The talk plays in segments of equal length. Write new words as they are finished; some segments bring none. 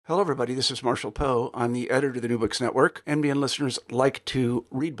Hello, everybody. This is Marshall Poe. I'm the editor of the New Books Network. NBN listeners like to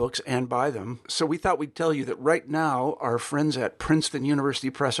read books and buy them. So we thought we'd tell you that right now, our friends at Princeton University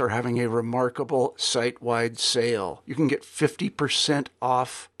Press are having a remarkable site-wide sale. You can get 50%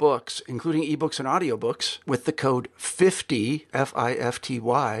 off books, including ebooks and audiobooks, with the code 50,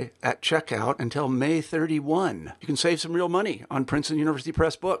 F-I-F-T-Y, at checkout until May 31. You can save some real money on Princeton University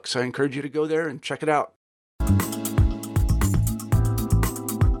Press books. I encourage you to go there and check it out.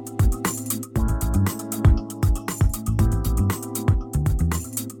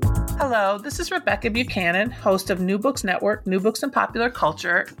 Hello, this is Rebecca Buchanan, host of New Books Network, New Books and Popular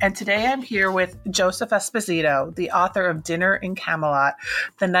Culture, and today I'm here with Joseph Esposito, the author of Dinner in Camelot,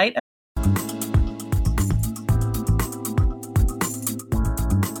 the night.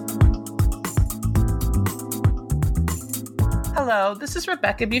 Hello, this is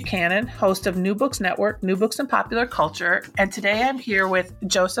Rebecca Buchanan, host of New Books Network, New Books and Popular Culture, and today I'm here with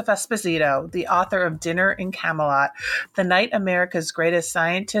Joseph Esposito, the author of Dinner in Camelot, the night America's greatest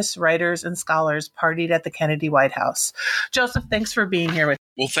scientists, writers, and scholars partied at the Kennedy White House. Joseph, thanks for being here with me.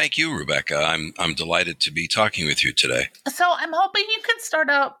 Well, thank you, Rebecca. I'm delighted to be talking with you today. So I'm hoping you can start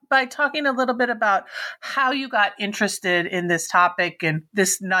out by talking a little bit about how you got interested in this topic and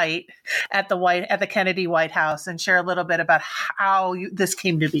this night at the Kennedy White House, and share a little bit about how this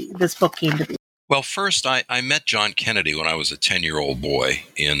book came to be. Well, first, I met John Kennedy when I was a 10-year-old boy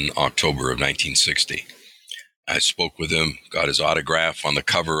in October of 1960. I spoke with him, got his autograph on the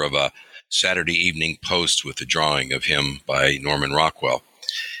cover of a Saturday Evening Post with a drawing of him by Norman Rockwell.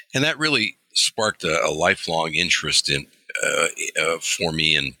 And that really sparked a lifelong interest for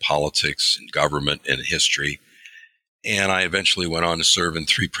me in politics and government and history. And I eventually went on to serve in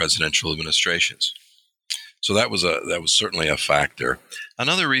 3 presidential administrations. So that was certainly a factor.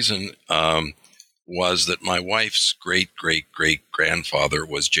 Another reason was that my wife's great-great-great-grandfather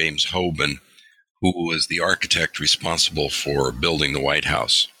was James Hoban, who was the architect responsible for building the White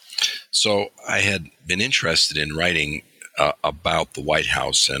House. So I had been interested in writing about the White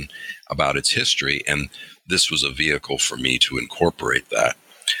House and about its history, and this was a vehicle for me to incorporate that.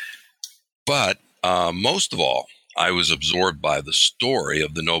 But most of all, I was absorbed by the story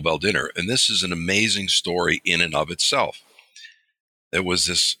of the Nobel dinner, and this is an amazing story in and of itself. There was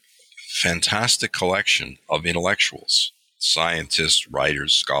this fantastic collection of intellectuals, scientists,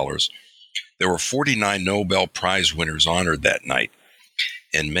 writers, scholars. There were 49 Nobel Prize winners honored that night,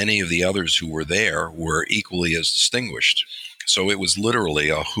 and many of the others who were there were equally as distinguished. So it was literally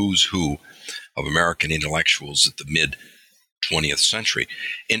a who's who of American intellectuals at the mid-20th century.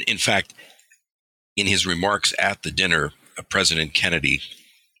 In fact, in his remarks at the dinner, President Kennedy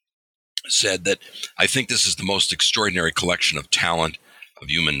said that, "I think this is the most extraordinary collection of talent, of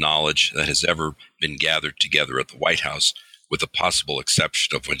human knowledge that has ever been gathered together at the White House, with the possible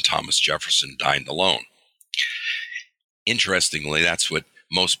exception of when Thomas Jefferson dined alone." Interestingly, that's what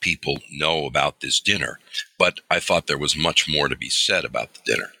most people know about this dinner, but I thought there was much more to be said about the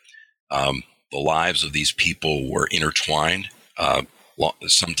dinner. The lives of these people were intertwined,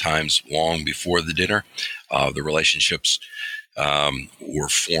 sometimes long before the dinner. The relationships were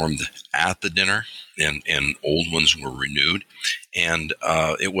formed at the dinner, and old ones were renewed. And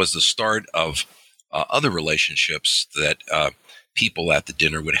it was the start of other relationships that people at the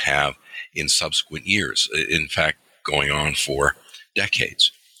dinner would have in subsequent years, in fact, going on for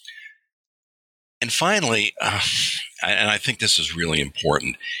decades. And finally, and I think this is really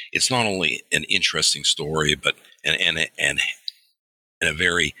important, it's not only an interesting story, but and a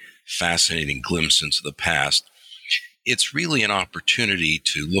very fascinating glimpse into the past. It's really an opportunity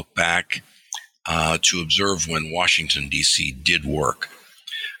to look back, to observe when Washington, D.C. did work,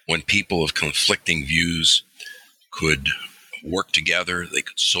 when people of conflicting views could work together, they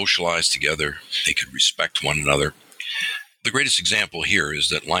could socialize together, they could respect one another. The greatest example here is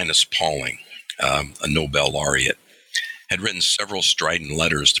that Linus Pauling, a Nobel laureate, had written several strident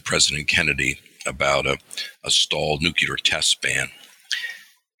letters to President Kennedy about a stalled nuclear test ban.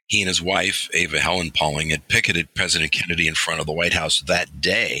 He and his wife, Ava Helen Pauling, had picketed President Kennedy in front of the White House that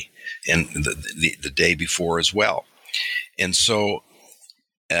day and the day before as well. And so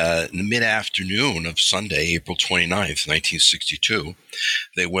in the mid-afternoon of Sunday, April 29th, 1962,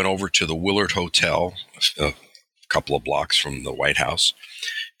 they went over to the Willard Hotel, a couple of blocks from the White House,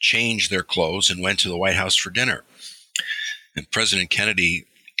 changed their clothes, and went to the White House for dinner. And President Kennedy,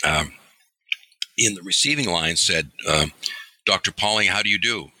 in the receiving line, said, "Dr. Pauling, how do you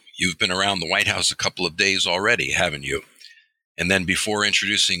do? You've been around the White House a couple of days already, haven't you?" And then before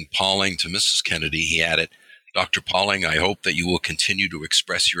introducing Pauling to Mrs. Kennedy, he added, "Dr. Pauling, I hope that you will continue to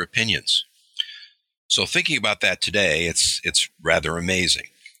express your opinions." So thinking about that today, it's rather amazing.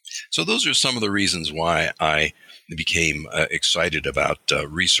 So those are some of the reasons why I became excited about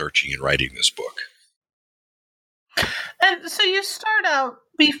researching and writing this book. And so you start out,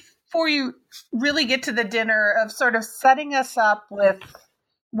 before you really get to the dinner, of sort of setting us up with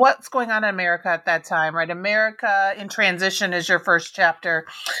what's going on in America at that time, right? America in Transition is your first chapter.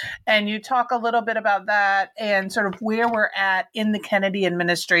 And you talk a little bit about that and sort of where we're at in the Kennedy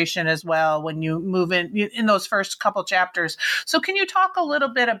administration as well when you move in those first couple chapters. So can you talk a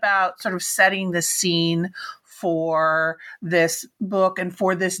little bit about sort of setting the scene for this book and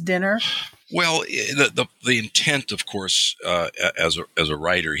for this dinner? Well, the intent, of course, as a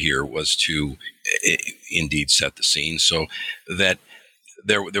writer here, was to indeed set the scene so that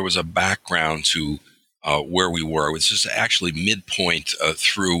there was a background to where we were. This is actually midpoint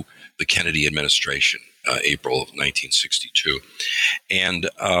through the Kennedy administration, April of 1962, and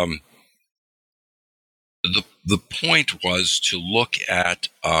the point was to look at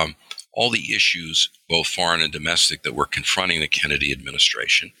all the issues, both foreign and domestic, that were confronting the Kennedy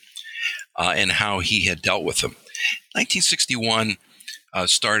administration. And how he had dealt with them. 1961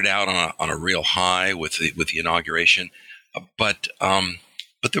 started out on a real high with the inauguration, but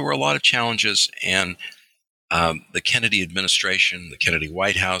there were a lot of challenges, and the Kennedy administration, the Kennedy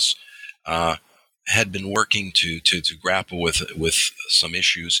White House, had been working to grapple with some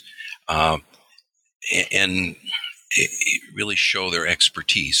issues, and it really show their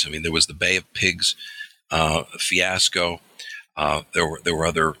expertise. I mean, there was the Bay of Pigs fiasco. There were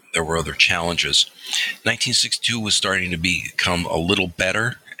other challenges. 1962 was starting to become a little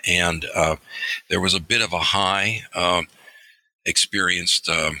better, and there was a bit of a high experienced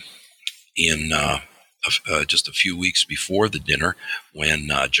in just a few weeks before the dinner, when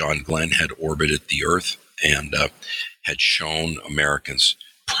John Glenn had orbited the Earth and had shown Americans'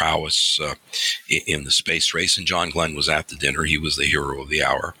 prowess in the space race. And John Glenn was at the dinner. He was the hero of the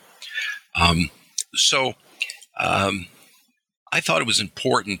hour. I thought it was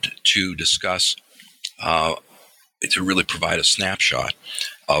important to discuss, to really provide a snapshot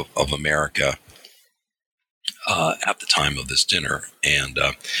of America at the time of this dinner. And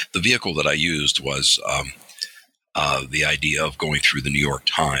the vehicle that I used was the idea of going through the New York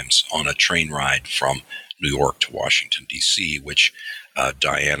Times on a train ride from New York to Washington, D.C., which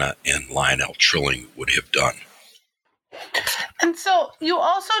Diana and Lionel Trilling would have done. And so you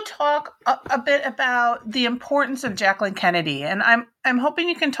also talk a bit about the importance of Jacqueline Kennedy, and I'm hoping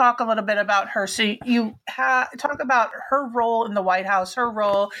you can talk a little bit about her. So you talk about her role in the White House,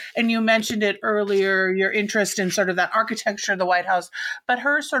 and you mentioned it earlier, your interest in sort of that architecture of the White House, but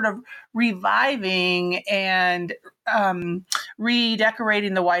her sort of reviving and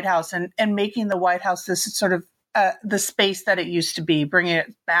redecorating the White House and making the White House this sort of the space that it used to be, bringing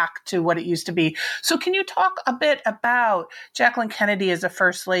it back to what it used to be. So can you talk a bit about Jacqueline Kennedy as a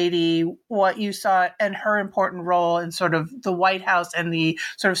first lady, what you saw and her important role in sort of the White House and the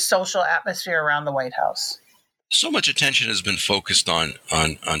sort of social atmosphere around the White House? So much attention has been focused on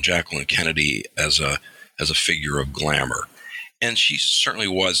Jacqueline Kennedy as a figure of glamour. And she certainly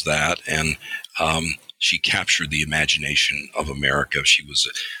was that. And she captured the imagination of America. She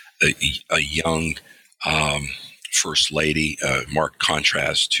was a young First Lady, marked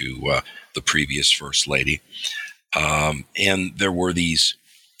contrast to the previous First Lady. And there were these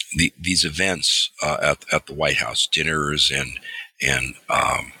events at the White House, dinners and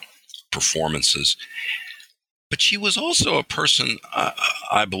performances. But she was also a person,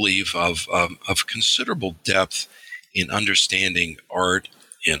 I believe, of considerable depth in understanding art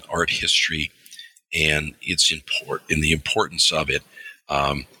and art history and the importance of it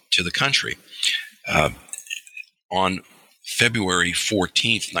to the country. On February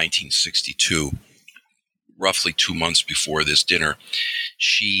 14th, 1962, roughly 2 months before this dinner,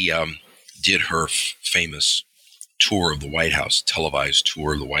 she did her famous tour of the White House, televised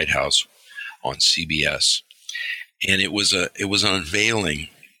tour of the White House on CBS. And it was an unveiling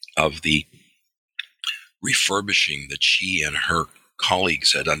of the refurbishing that she and her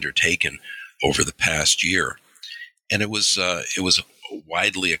colleagues had undertaken over the past year. And it was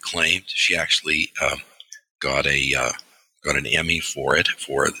widely acclaimed. She actually got an Emmy for it,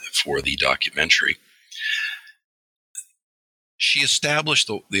 for the documentary. She established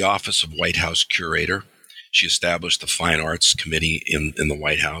the Office of White House Curator. She established the Fine Arts Committee in the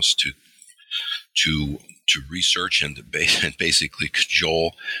White House to research and basically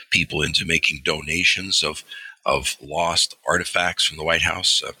cajole people into making donations of lost artifacts from the White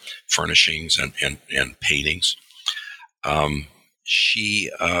House, furnishings and paintings. She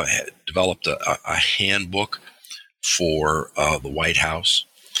had developed a handbook for the White House,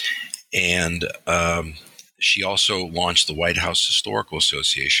 and she also launched the White House Historical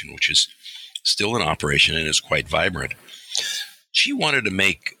Association, which is still in operation and is quite vibrant. She wanted to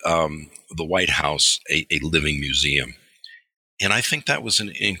make the White House a living museum. And I think that was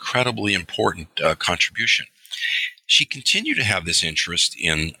an incredibly important contribution. She continued to have this interest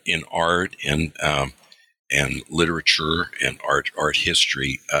in art and literature and art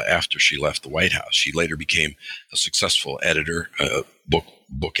history after she left the White House. She later became a successful editor,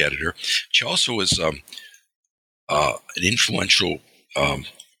 book editor. She also was an influential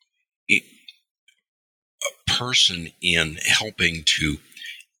person in helping to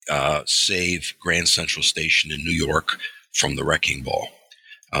save Grand Central Station in New York from the wrecking ball.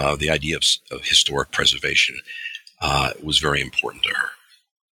 The idea of historic preservation was very important to her.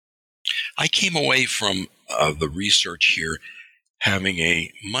 I came away from the research here having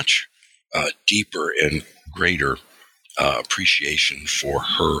a much deeper and greater appreciation for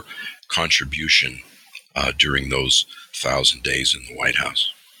her contribution during those 1,000 days in the White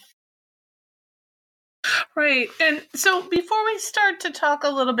House. Right. And so before we start to talk a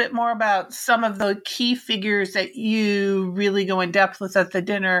little bit more about some of the key figures that you really go in depth with at the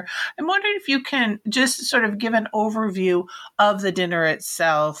dinner, I'm wondering if you can just sort of give an overview of the dinner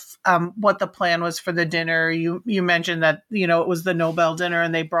itself, what the plan was for the dinner. You mentioned that, it was the Nobel dinner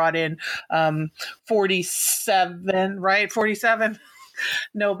and they brought in 47, right? 47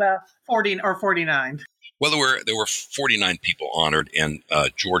 Nobel, 40 or 49. Well, there were 49 people honored, and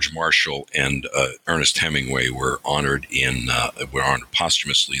George Marshall and Ernest Hemingway were honored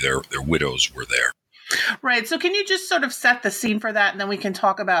posthumously. Their widows were there. Right. So can you just sort of set the scene for that, and then we can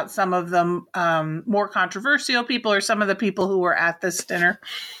talk about some of the more controversial people or some of the people who were at this dinner?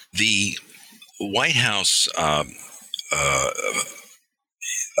 The White House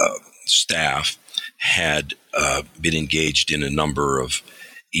staff had been engaged in a number of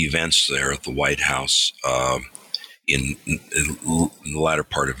events there at the White House in the latter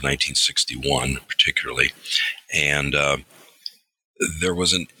part of 1961, particularly, and there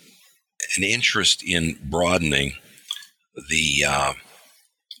was an interest in broadening the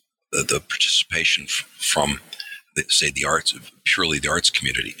participation from, say, the arts, purely the arts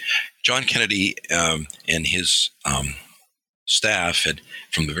community. John Kennedy and his staff had,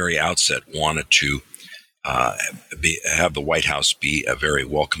 from the very outset, wanted to have the White House be a very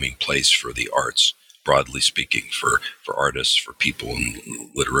welcoming place for the arts, broadly speaking, for artists, for people in the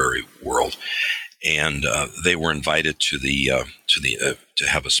literary world, and they were invited to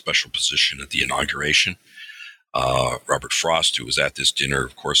have a special position at the inauguration. Robert Frost, who was at this dinner,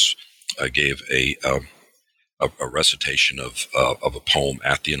 of course, gave a recitation of a poem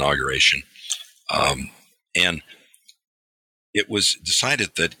at the inauguration, and it was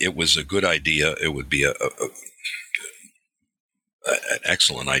decided that it was a good idea. It would be an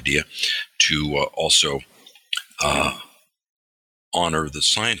excellent idea to also honor the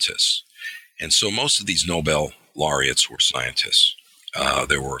scientists. And so most of these Nobel laureates were scientists.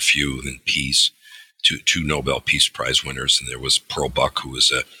 There were a few in peace, two Nobel Peace Prize winners, and there was Pearl Buck, who was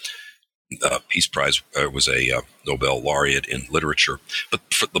a Peace Prize, was a Nobel laureate in literature.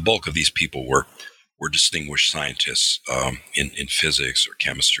 But for the bulk of these people were distinguished scientists in physics or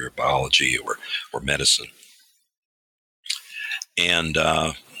chemistry or biology or medicine. And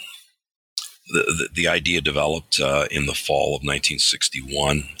the idea developed in the fall of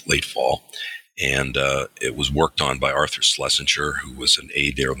 1961, late fall, and it was worked on by Arthur Schlesinger, who was an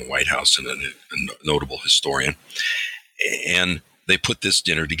aide there in the White House and a notable historian. And they put this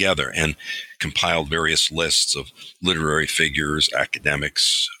dinner together and compiled various lists of literary figures,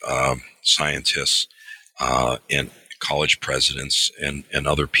 academics, scientists, and college presidents and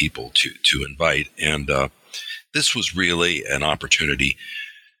other people to invite. And this was really an opportunity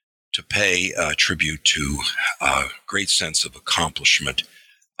to pay tribute to a great sense of accomplishment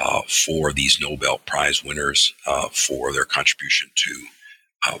for these Nobel Prize winners for their contribution to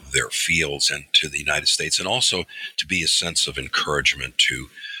their fields and to the United States, and also to be a sense of encouragement to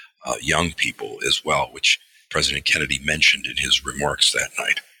young people as well, which President Kennedy mentioned in his remarks that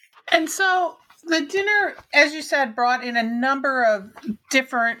night. And so the dinner, as you said, brought in a number of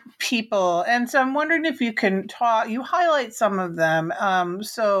different people. And so I'm wondering if you can highlight some of them. And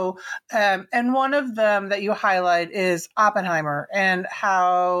one of them that you highlight is Oppenheimer and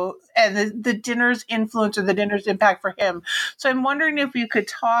the dinner's influence or the dinner's impact for him. So I'm wondering if you could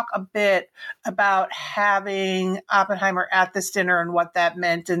talk a bit about having Oppenheimer at this dinner and what that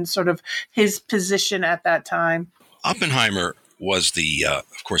meant and sort of his position at that time. Oppenheimer was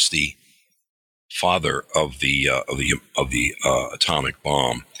of course, the father of the atomic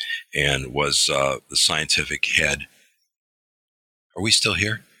bomb, and was the scientific head. Are we still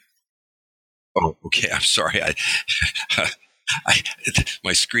here? Oh, okay. I'm sorry. I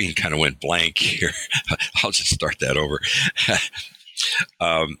my screen kind of went blank here. I'll just start that over.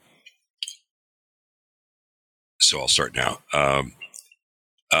 So I'll start now.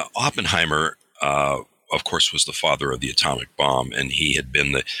 Oppenheimer, of course, was the father of the atomic bomb, and he had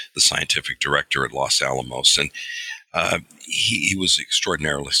been the scientific director at Los Alamos, and he was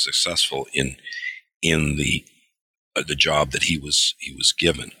extraordinarily successful in the job that he was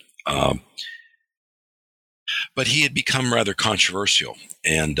given. But he had become rather controversial,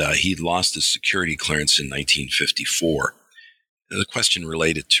 and he lost his security clearance in 1954. The question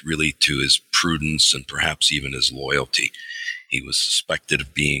related to his prudence and perhaps even his loyalty. He was suspected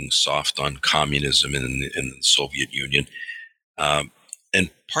of being soft on communism in the Soviet Union, and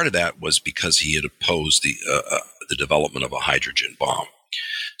part of that was because he had opposed the development of a hydrogen bomb.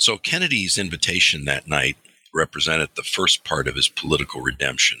 So Kennedy's invitation that night represented the first part of his political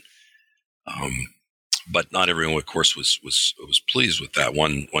redemption. But not everyone, of course, was pleased with that.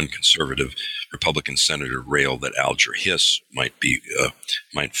 One conservative Republican senator railed that Alger Hiss might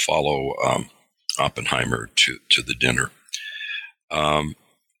follow Oppenheimer to the dinner.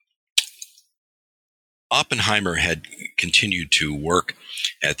 Oppenheimer had continued to work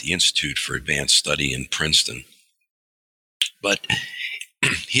at the Institute for Advanced Study in Princeton, but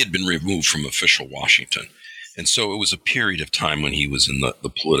he had been removed from official Washington, and so it was a period of time when he was in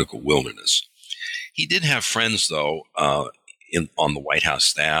the political wilderness. He did have friends, though, on the White House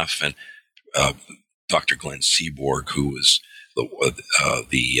staff, and Dr. Glenn Seaborg, who was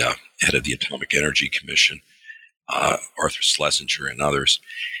the head of the Atomic Energy Commission, Arthur Schlesinger, and others,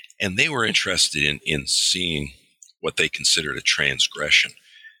 and they were interested in seeing what they considered a transgression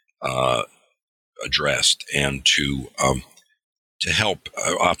addressed, and to help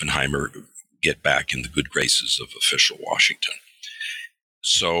Oppenheimer get back in the good graces of official Washington.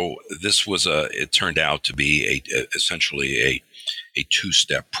 So this was it turned out to be essentially a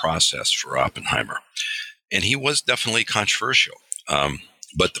two-step process for Oppenheimer. And he was definitely controversial.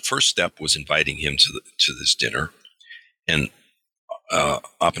 But the first step was inviting him to this dinner. And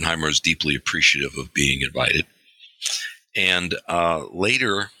Oppenheimer was deeply appreciative of being invited. And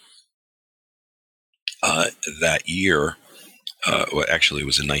later that year, well, actually it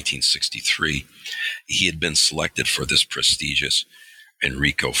was in 1963, he had been selected for this prestigious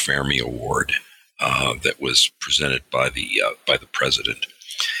Enrico Fermi Award that was presented by the president,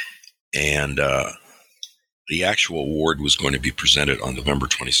 and the actual award was going to be presented on November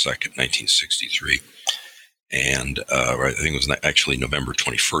 22nd, 1963, and I think it was actually November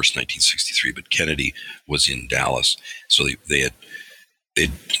 21st, 1963. But Kennedy was in Dallas, so they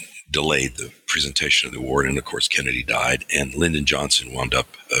delayed the presentation of the award, and of course Kennedy died, and Lyndon Johnson wound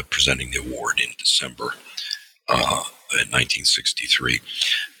up presenting the award in December. In 1963.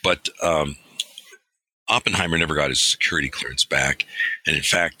 But Oppenheimer never got his security clearance back. And in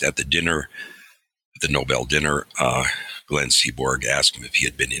fact, at the dinner, the Nobel dinner, Glenn Seaborg asked him if he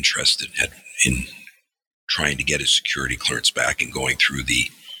had been interested in trying to get his security clearance back and going through the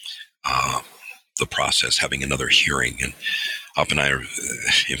process, having another hearing. And Oppenheimer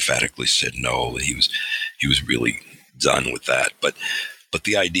emphatically said no. He was really done with that. But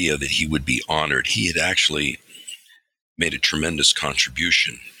the idea that he would be honored, he had actually made a tremendous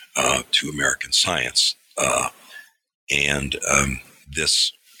contribution to American science, and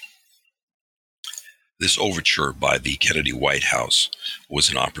this overture by the Kennedy White House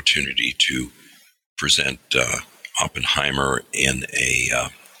was an opportunity to present Oppenheimer in a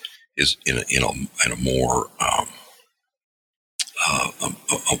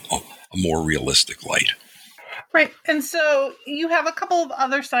more realistic light. Right. And so you have a couple of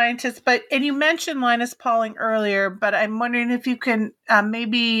other scientists, and you mentioned Linus Pauling earlier, but I'm wondering if you can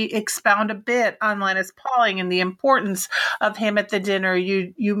maybe expound a bit on Linus Pauling and the importance of him at the dinner.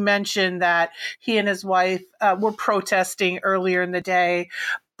 You mentioned that he and his wife were protesting earlier in the day,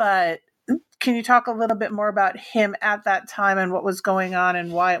 but can you talk a little bit more about him at that time and what was going on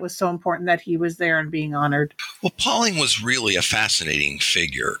and why it was so important that he was there and being honored? Well, Pauling was really a fascinating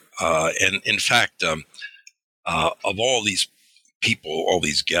figure. And in fact, of all these people, all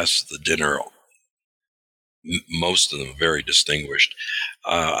these guests at the dinner, most of them very distinguished,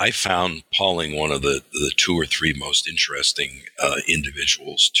 I found Pauling one of the two or three most interesting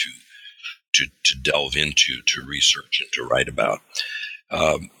individuals to delve into, to research, and to write about.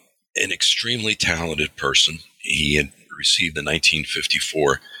 An extremely talented person. He had received the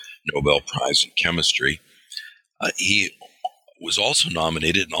 1954 Nobel Prize in Chemistry. He was also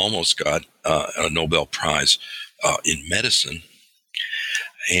nominated and almost got a Nobel Prize in medicine.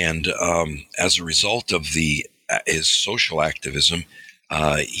 And as a result of his social activism,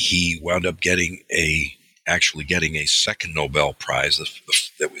 He wound up actually getting a second Nobel Prize.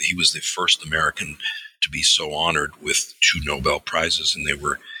 He was the first American to be so honored with 2 Nobel Prizes, and they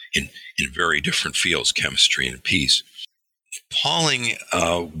were in very different fields, chemistry and peace. Pauling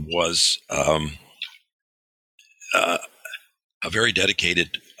was a very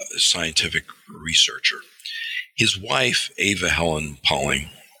dedicated scientific researcher. His wife, Ava Helen Pauling,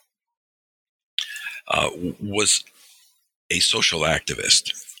 was a social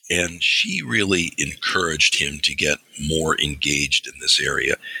activist, and she really encouraged him to get more engaged in this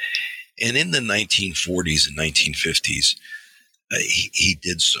area. And in the 1940s and 1950s, he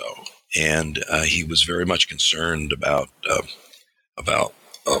did so, and he was very much concerned about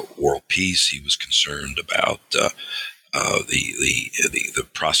world peace. He was concerned about the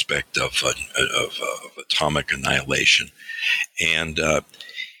prospect of atomic annihilation, and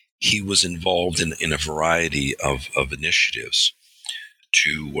he was involved in a variety of initiatives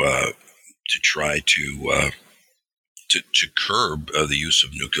to try to curb the use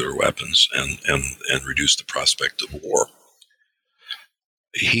of nuclear weapons and reduce the prospect of war.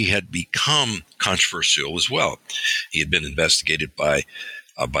 He had become controversial as well. He had been investigated by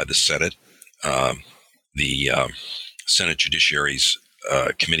the Senate, the Senate Judiciary's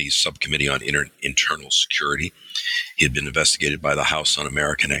subcommittee on internal security. He had been investigated by the House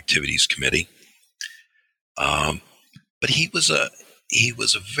Un-American Activities Committee. But he was a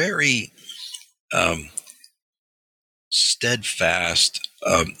very steadfast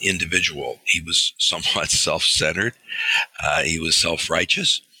individual. He was somewhat self-centered. He was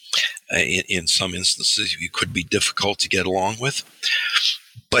self-righteous. In some instances, he could be difficult to get along with.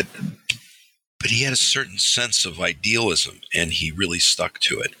 But he had a certain sense of idealism, and he really stuck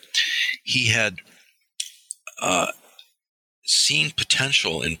to it. He had seen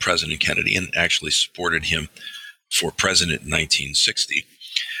potential in President Kennedy and actually supported him for president in 1960.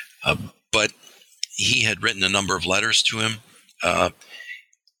 But he had written a number of letters to him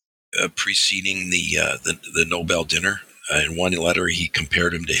preceding the Nobel dinner. In one letter, he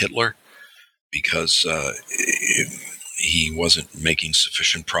compared him to Hitler because he wasn't making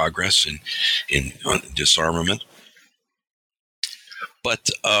sufficient progress in disarmament. But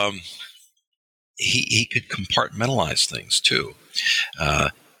he could compartmentalize things too.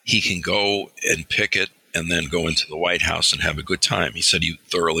 He can go and picket and then go into the White House and have a good time. He said he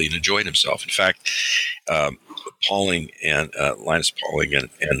thoroughly enjoyed himself. In fact, Pauling and Linus Pauling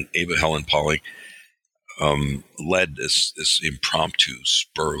and Ava Helen Pauling led this impromptu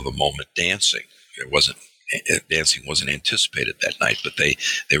spur of the moment dancing. Dancing wasn't anticipated that night, but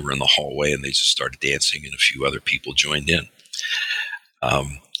they were in the hallway and they just started dancing, and a few other people joined in.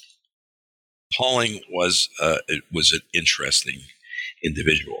 Pauling was an interesting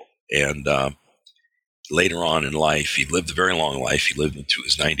individual, and later on in life, he lived a very long life. He lived into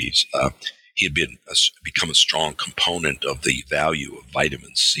his 90s. He had become a strong component of the value of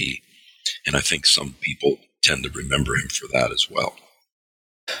vitamin C, and I think some people tend to remember him for that as well.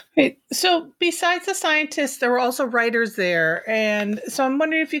 Right. So besides the scientists, there were also writers there. And so I'm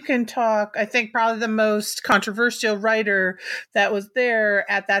wondering if you can talk, I think probably the most controversial writer that was there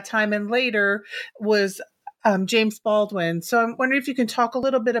at that time and later was James Baldwin. So I'm wondering if you can talk a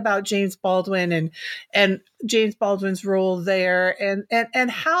little bit about James Baldwin and James Baldwin's role there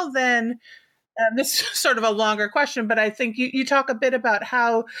and how then, this is sort of a longer question, but I think you talk a bit about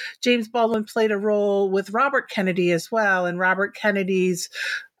how James Baldwin played a role with Robert Kennedy as well, and Robert Kennedy's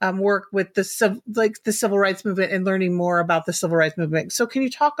work with the civil rights movement and learning more about the civil rights movement. So can you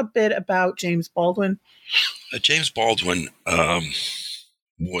talk a bit about James Baldwin? James Baldwin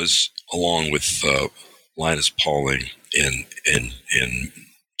was, along with Linus Pauling and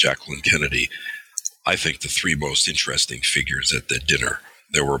Jacqueline Kennedy, I think the 3 most interesting figures at the dinner.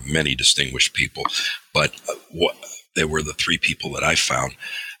 There were many distinguished people, but they were the 3 people that I found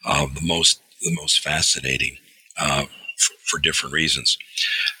the most fascinating for different reasons.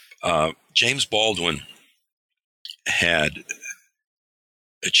 James Baldwin had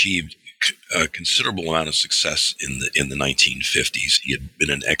achieved a considerable amount of success in the 1950s. He had been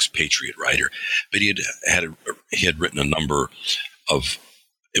an expatriate writer, but he had written a number of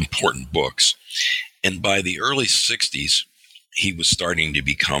important books, and by the early 60s, he was starting to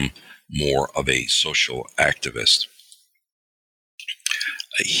become more of a social activist.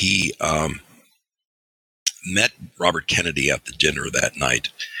 He met Robert Kennedy at the dinner that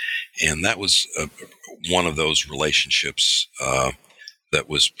night, and that was one of those relationships that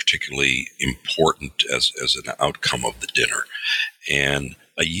was particularly important as an outcome of the dinner. And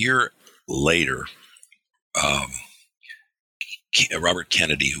a year later, Robert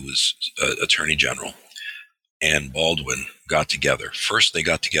Kennedy, who was Attorney General, and Baldwin got together. First, they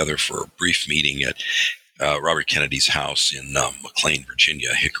got together for a brief meeting at Robert Kennedy's house in McLean,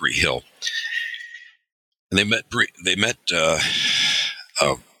 Virginia, Hickory Hill. And they met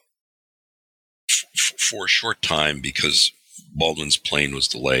for a short time because Baldwin's plane was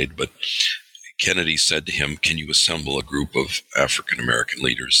delayed, but Kennedy said to him, "Can you assemble a group of African American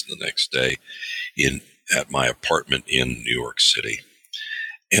leaders the next day at my apartment in New York City?"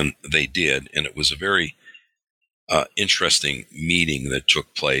 And they did, and it was a very interesting meeting that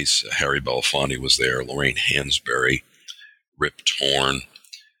took place. Harry Belafonte was there, Lorraine Hansberry, Rip Torn,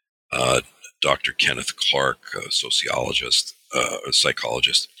 Dr. Kenneth Clark, a sociologist, a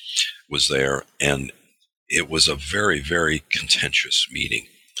psychologist, was there, and it was a very, very contentious meeting.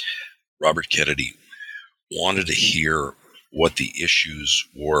 Robert Kennedy wanted to hear what the issues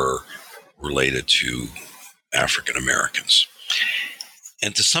were related to African Americans.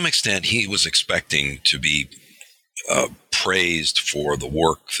 And to some extent, he was expecting to be praised for the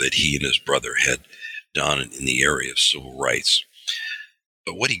work that he and his brother had done in the area of civil rights.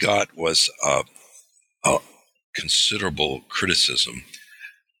 But what he got was a considerable criticism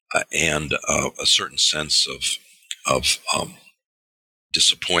and a certain sense of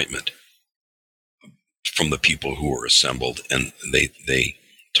disappointment from the people who were assembled, and they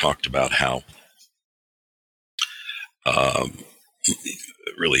talked about how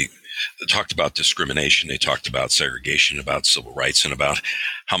really talked about discrimination. They talked about segregation, about civil rights, and about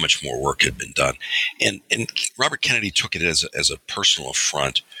how much more work had been done. And Robert Kennedy took it as a personal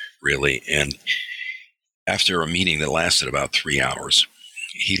affront, really. And after a meeting that lasted about 3 hours,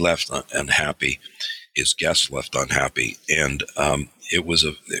 he left unhappy. His guests left unhappy, and it was,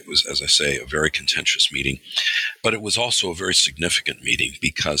 as I say, a very contentious meeting. But it was also a very significant meeting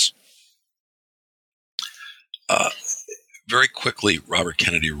because very quickly Robert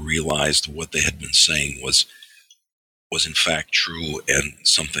Kennedy realized what they had been saying was in fact true and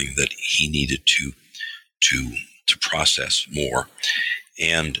something that he needed to process more.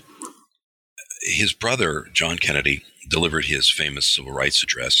 And his brother, John Kennedy, delivered his famous civil rights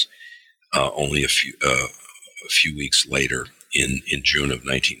address only a few weeks later in June of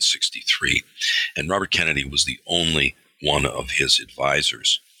 1963. And Robert Kennedy was the only one of his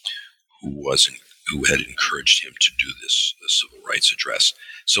advisors who had encouraged him to do this civil rights address.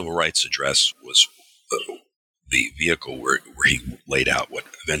 Civil rights address was the vehicle where he laid out what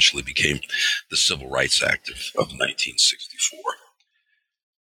eventually became the Civil Rights Act of 1964.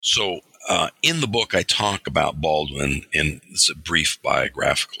 So in the book, I talk about Baldwin, and it's a brief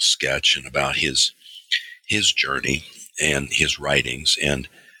biographical sketch and about his journey and his writings. And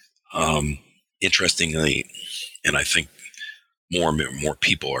interestingly, and I think more and more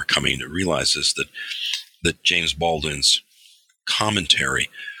people are coming to realize this, that James Baldwin's commentary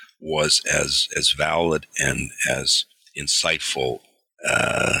was as valid and as insightful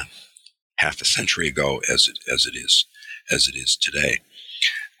half a century ago as it is today.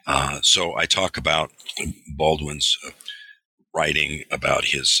 So I talk about Baldwin's writing about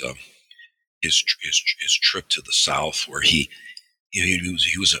his trip to the South, where he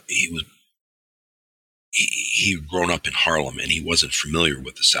had grown up in Harlem and he wasn't familiar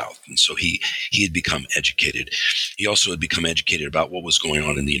with the South, and so he had become educated. He also had become educated about what was going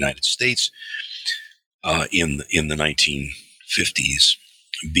on in the United States in the 1950s,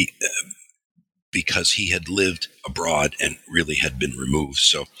 because he had lived abroad and really had been removed.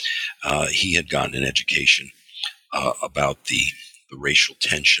 So he had gotten an education about the racial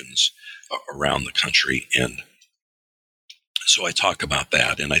tensions around the country. And so I talk about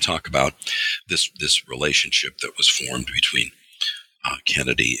that, and I talk about this relationship that was formed between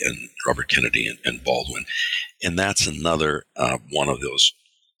Kennedy and Robert Kennedy and Baldwin. And that's another one of those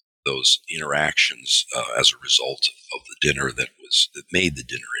interactions as a result of the dinner that made the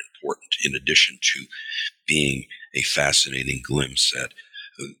dinner important, in addition to being a fascinating glimpse at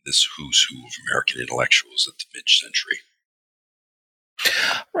this who's who of American intellectuals at the mid-century.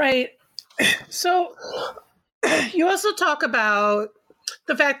 Right. So you also talk about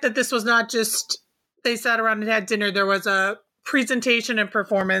the fact that this was not just they sat around and had dinner. There was a presentation and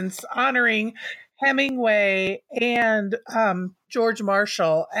performance honoring Hemingway and George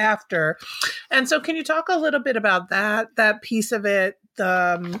Marshall after. And so can you talk a little bit about that piece of it?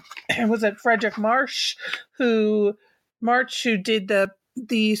 Was it Frederick March who did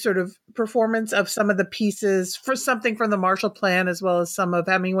the sort of performance of some of the pieces for something from the Marshall Plan, as well as some of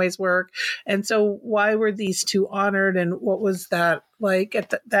Hemingway's work? And so why were these two honored, and what was that like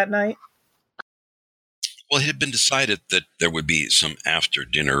at that night? Well, it had been decided that there would be some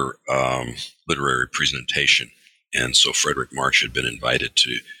after-dinner literary presentation, and so Frederick March had been invited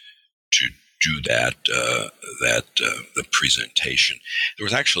to do the presentation. There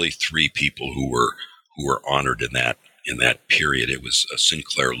was actually three people who were honored in that period. It was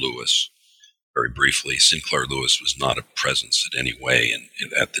Sinclair Lewis. Very briefly, Sinclair Lewis was not a presence in any way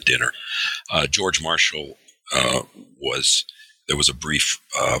at the dinner. George Marshall there was a brief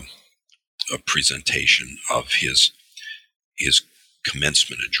a presentation of his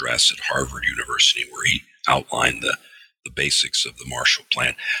commencement address at Harvard University, where he outlined the basics of the Marshall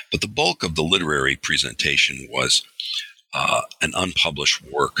Plan. But the bulk of the literary presentation was an unpublished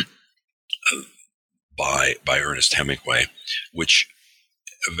work by Ernest Hemingway, which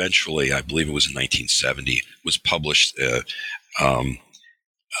eventually, I believe it was in 1970, was published as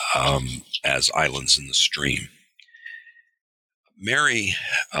Islands in the Stream. Mary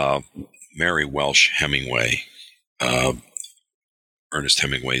Welsh Hemingway, Ernest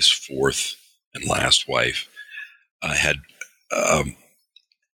Hemingway's fourth and last wife, had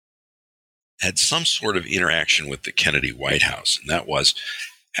some sort of interaction with the Kennedy White House, and that was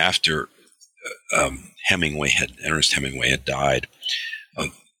after Ernest Hemingway had died.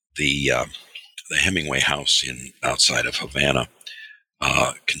 The Hemingway house outside of Havana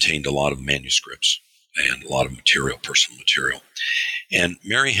contained a lot of manuscripts and a lot of personal material. And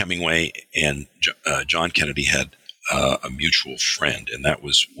Mary Hemingway and John Kennedy had a mutual friend, and that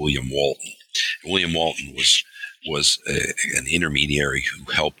was William Walton. William Walton was an intermediary who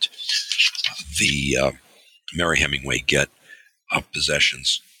helped the Mary Hemingway get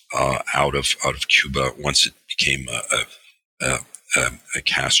possessions out of Cuba once it became a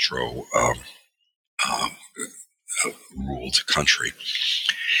Castro ruled country.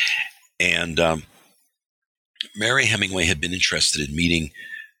 And Mary Hemingway had been interested in meeting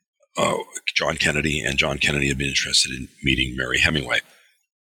John Kennedy, and John Kennedy had been interested in meeting Mary Hemingway.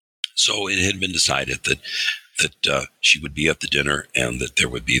 So it had been decided that she would be at the dinner and that there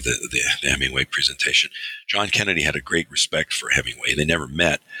would be the Hemingway presentation. John Kennedy had a great respect for Hemingway. They never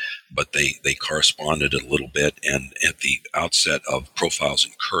met, but they corresponded a little bit. And at the outset of Profiles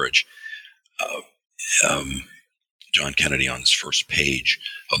in Courage, John Kennedy, on his first page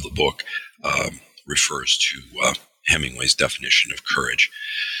of the book, refers to Hemingway's definition of courage.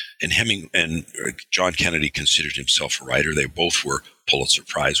 And John Kennedy considered himself a writer. They both were Pulitzer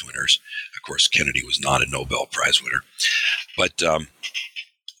Prize winners. Of course, Kennedy was not a Nobel Prize winner, but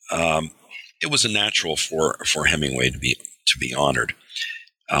it was a natural for Hemingway to be honored.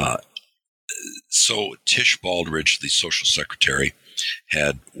 So Tish Baldridge, the social secretary,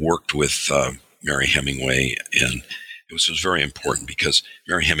 had worked with Mary Hemingway, and it was very important because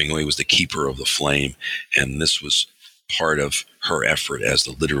Mary Hemingway was the keeper of the flame, and this was part of her effort as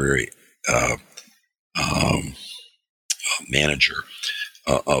the literary manager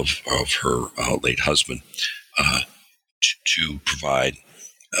of her late husband to provide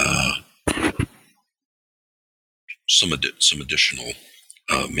some additional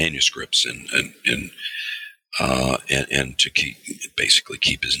manuscripts and to basically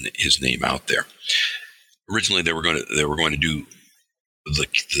keep his name out there. Originally, they were going to do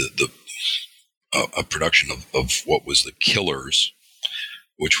a production of what was The Killers,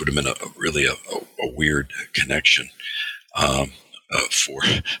 which would have been really a weird connection for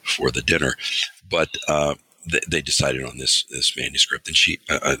the dinner, but they decided on this manuscript and she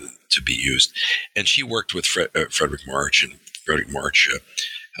to be used, and she worked with Frederick March, and Frederick March,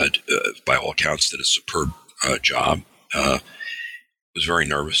 by all accounts, did a superb job. Was very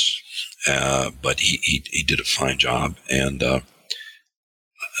nervous, but he did a fine job, and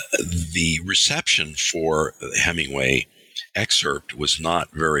the reception for the Hemingway excerpt was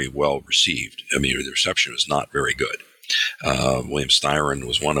not very well received. I mean, the reception was not very good. William Styron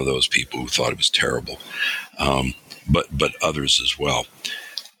was one of those people who thought it was terrible, but others as well.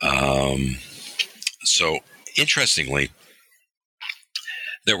 So, interestingly,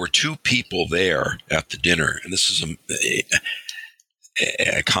 there were two people there at the dinner, and this is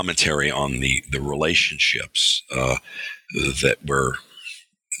a commentary on the relationships that were,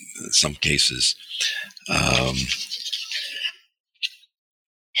 in some cases,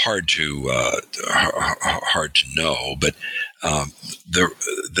 hard to know, but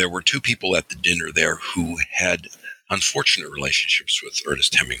there were two people at the dinner there who had unfortunate relationships with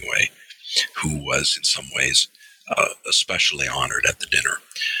Ernest Hemingway, who was in some ways especially honored at the dinner.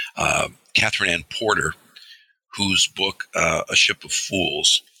 Catherine Ann Porter, whose book A Ship of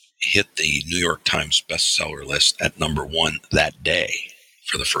Fools hit the New York Times bestseller list at number 1 that day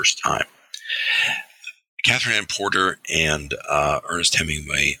for the first time. Catherine Ann Porter and Ernest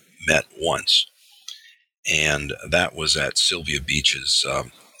Hemingway met once, and that was at Sylvia Beach's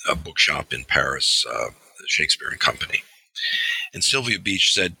bookshop in Paris, Shakespeare and Company. And Sylvia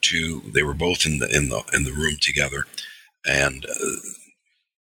Beach said they were both in the room together, and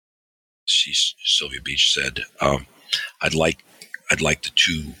Sylvia Beach said, I'd like the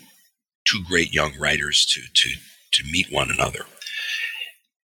two great young writers to meet one another.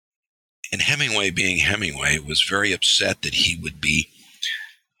 And Hemingway, being Hemingway, was very upset that he would be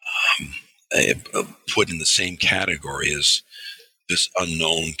put in the same category as this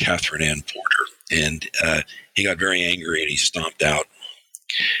unknown Catherine Ann Porter. And he got very angry and he stomped out.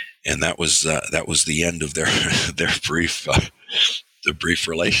 And that was the end of their brief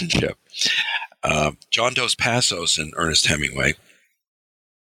relationship. John Dos Passos and Ernest Hemingway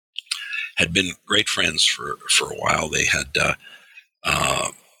had been great friends for a while. They had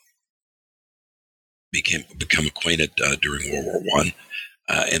become acquainted during World War I,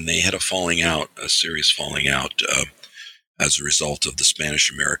 and they had a serious falling out as a result of the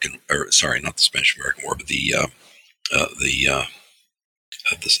Spanish-American, not the Spanish-American War, but the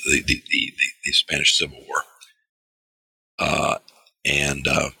Spanish Civil War, and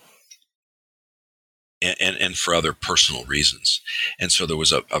for other personal reasons. And so there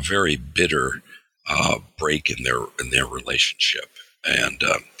was a very bitter break in their relationship. And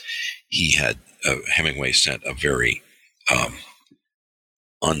Hemingway sent a very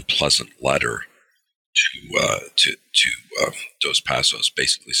unpleasant letter to Dos Passos,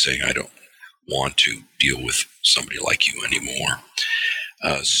 basically saying, "I don't want to deal with somebody like you anymore."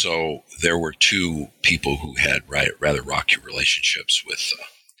 So there were two people who had rather rocky relationships with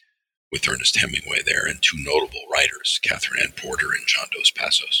Ernest Hemingway there, and two notable writers, Catherine Ann Porter and John Dos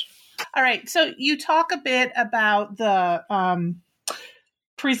Passos. All right. So you talk a bit about the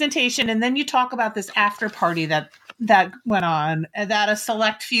presentation, and then you talk about this after party that went on, that a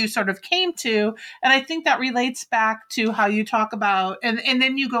select few sort of came to. And I think that relates back to how you talk about, and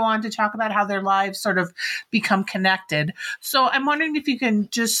then you go on to talk about how their lives sort of become connected. So I'm wondering if you can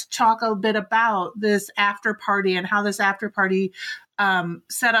just talk a bit about this after party and how this after party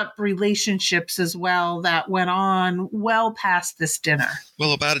set up relationships as well that went on well past this dinner.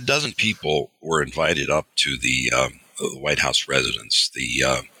 Well, about a dozen people were invited up to the White House residence, the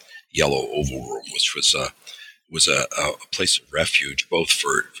Yellow Oval Room, which was a place of refuge both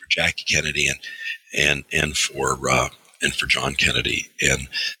for Jackie Kennedy and for John Kennedy. And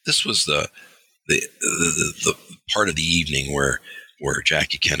this was the part of the evening where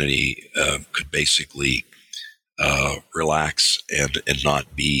Jackie Kennedy could basically relax and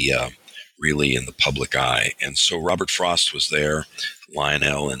not be really in the public eye. And so Robert Frost was there,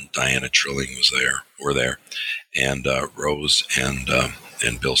 Lionel and Diana Trilling were there, and Rose and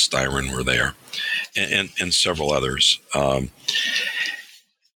Bill Styron were there, and several others. And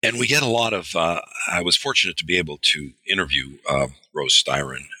we get a lot of, I was fortunate to be able to interview Rose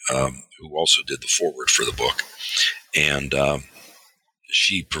Styron, who also did the foreword for the book. And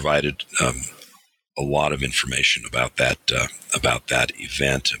she provided a lot of information about that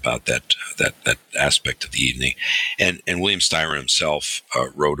event, about that aspect of the evening. And William Styron himself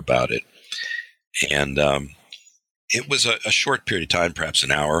wrote about it. And it was a short period of time, perhaps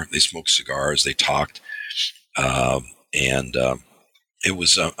an hour. They smoked cigars, they talked. And it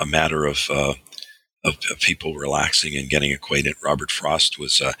was a matter of people relaxing and getting acquainted. Robert Frost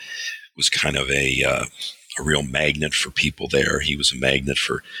was kind of a real magnet for people there. He was a magnet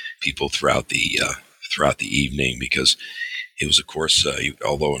for people throughout the evening because he was, of course,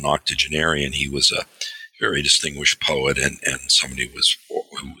 although an octogenarian, he was a very distinguished poet and somebody who was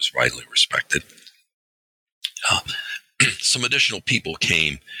widely respected. Some additional people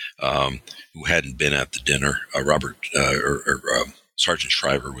came who hadn't been at the dinner. Sergeant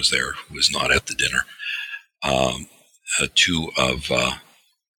Shriver was there, who was not at the dinner. Two of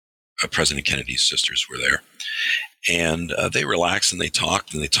President Kennedy's sisters were there, and they relaxed and they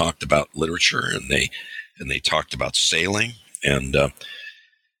talked about literature and they talked about sailing, and it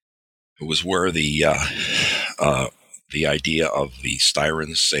was where the idea of the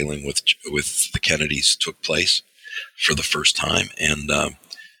Styrons sailing with the Kennedys took place for the first time, and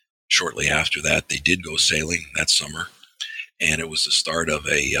shortly after that, they did go sailing that summer, and it was the start of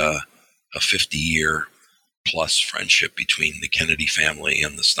a 50-year plus friendship between the Kennedy family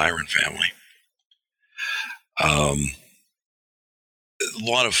and the Styron family. A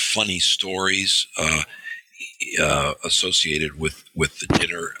lot of funny stories associated with the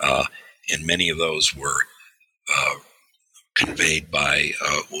dinner, and many of those were conveyed by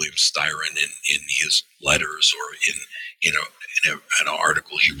William Styron in his letters or in an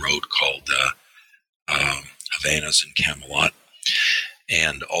article he wrote called Havanas and Camelot,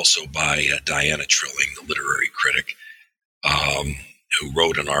 and also by Diana Trilling, the literary critic. who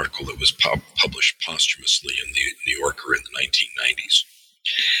wrote an article that was published posthumously in the New Yorker in the 1990s.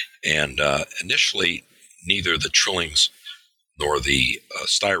 And initially, neither the Trillings nor the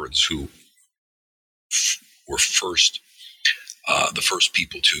Styrens, who were the first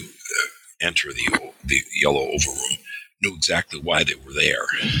people to enter the Yellow Oval Room, knew exactly why they were there,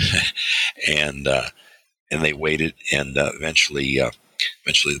 and they waited, and eventually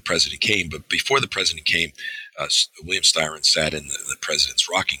the president came. But before the president came, William Styron sat in the president's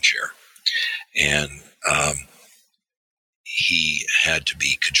rocking chair, and he had to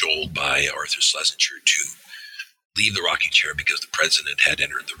be cajoled by Arthur Schlesinger to leave the rocking chair because the president had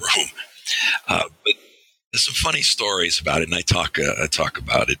entered the room. But there's some funny stories about it, and I talk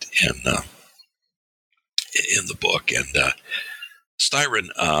about it in the book. And Styron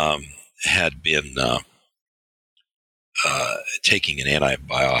had been taking an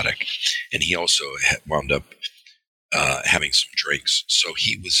antibiotic, and he also wound up having some drinks. So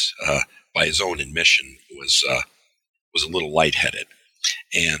he was, by his own admission, was a little lightheaded,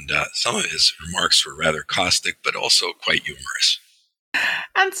 and some of his remarks were rather caustic, but also quite humorous.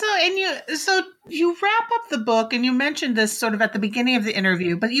 And so you wrap up the book, and you mentioned this sort of at the beginning of the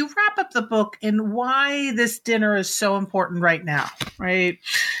interview, but you wrap up the book in why this dinner is so important right now, right?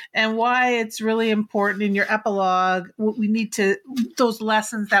 And why it's really important in your epilogue. We need those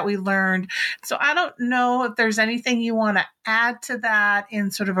lessons that we learned. So I don't know if there's anything you want to add to that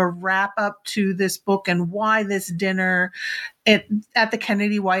in sort of a wrap up to this book and why this dinner at the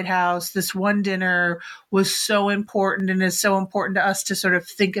Kennedy White House, this one dinner, was so important and is so important to us to sort of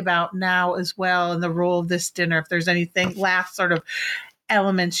think about now as well, and the role of this dinner. If there's anything, last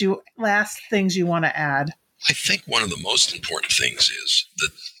things you want to add. I think one of the most important things is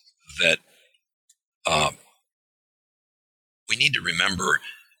that we need to remember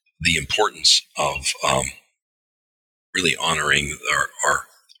the importance of really honoring our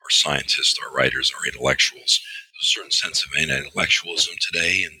scientists, our writers, our intellectuals. There's a certain sense of intellectualism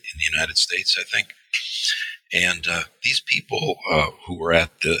today in the United States, I think. And these people who were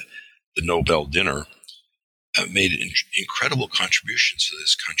at the Nobel dinner made incredible contributions to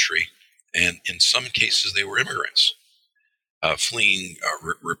this country. And in some cases, they were immigrants fleeing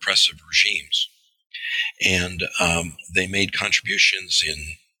repressive regimes. And they made contributions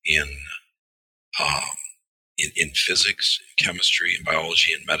in physics, chemistry, and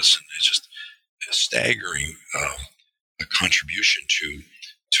biology, and medicine. It's just a staggering a contribution to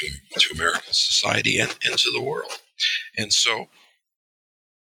American society and to the world. And so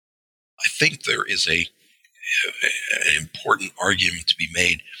I think there is an important argument to be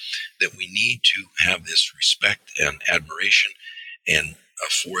made that we need to have this respect and admiration and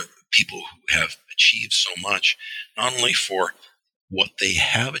for people who have achieved so much, not only for what they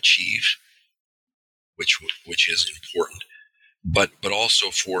have achieved, which is important, but also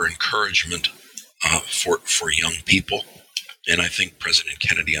for encouragement for young people. And I think President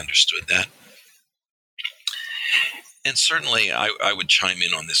Kennedy understood that. And certainly I would chime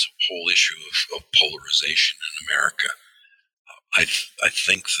in on this whole issue of polarization in America. I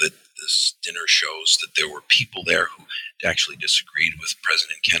think that this dinner shows that there were people there who actually disagreed with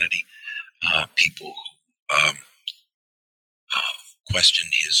President Kennedy, people who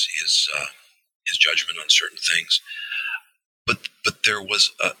questioned his judgment on certain things. But there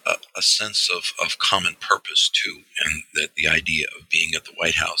was a sense of common purpose too, and that the idea of being at the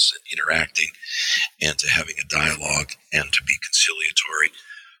White House and interacting and to having a dialogue and to be conciliatory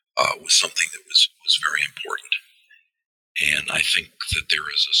was something that was very important. And I think that there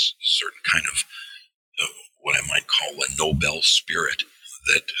is a certain kind of what I might call a Nobel spirit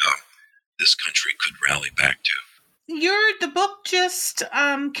that this country could rally back to. The book just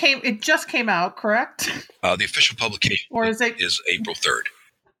came out, correct? The official publication is April 3rd.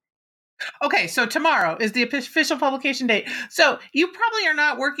 Okay, so tomorrow is the official publication date. So you probably are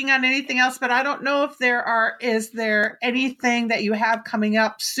not working on anything else, but I don't know if is there anything that you have coming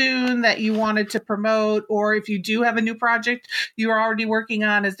up soon that you wanted to promote, or if you do have a new project you're already working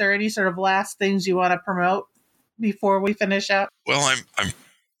on, is there any sort of last things you want to promote before we finish up? Well, I'm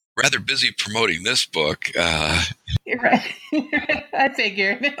rather busy promoting this book. You're right. I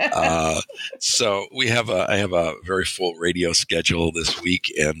figured. So I have a very full radio schedule this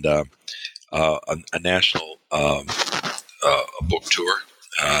week, and a national book tour.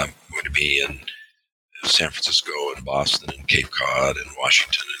 I'm going to be in San Francisco and Boston and Cape Cod and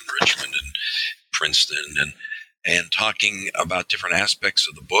Washington and Richmond and Princeton and talking about different aspects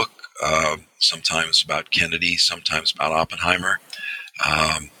of the book. Sometimes about Kennedy, sometimes about Oppenheimer.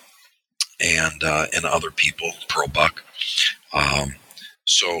 And other people, Pearl Buck.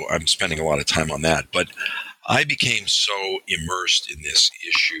 So I'm spending a lot of time on that. But I became so immersed in this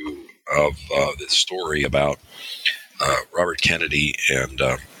issue of this story about Robert Kennedy and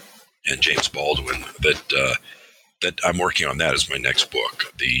James Baldwin that I'm working on that as my next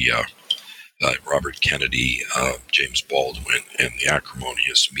book. The Robert Kennedy, James Baldwin, and the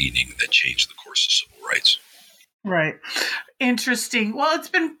acrimonious meeting that changed the course of civil rights. Right. Interesting. Well, it's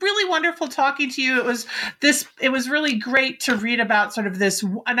been really wonderful talking to you. It was really great to read about sort of this,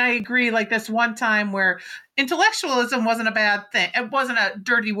 and I agree, like this one time where intellectualism wasn't a bad thing. It wasn't a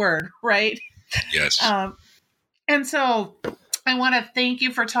dirty word, right? Yes. And so I want to thank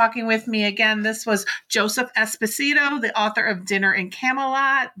you for talking with me again. This was Joseph Esposito, the author of Dinner in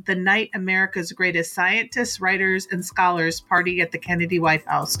Camelot, The Night America's Greatest Scientists, Writers, and Scholars Party at the Kennedy White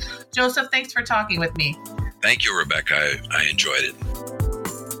House. Joseph, thanks for talking with me. Thank you, Rebecca. I enjoyed it.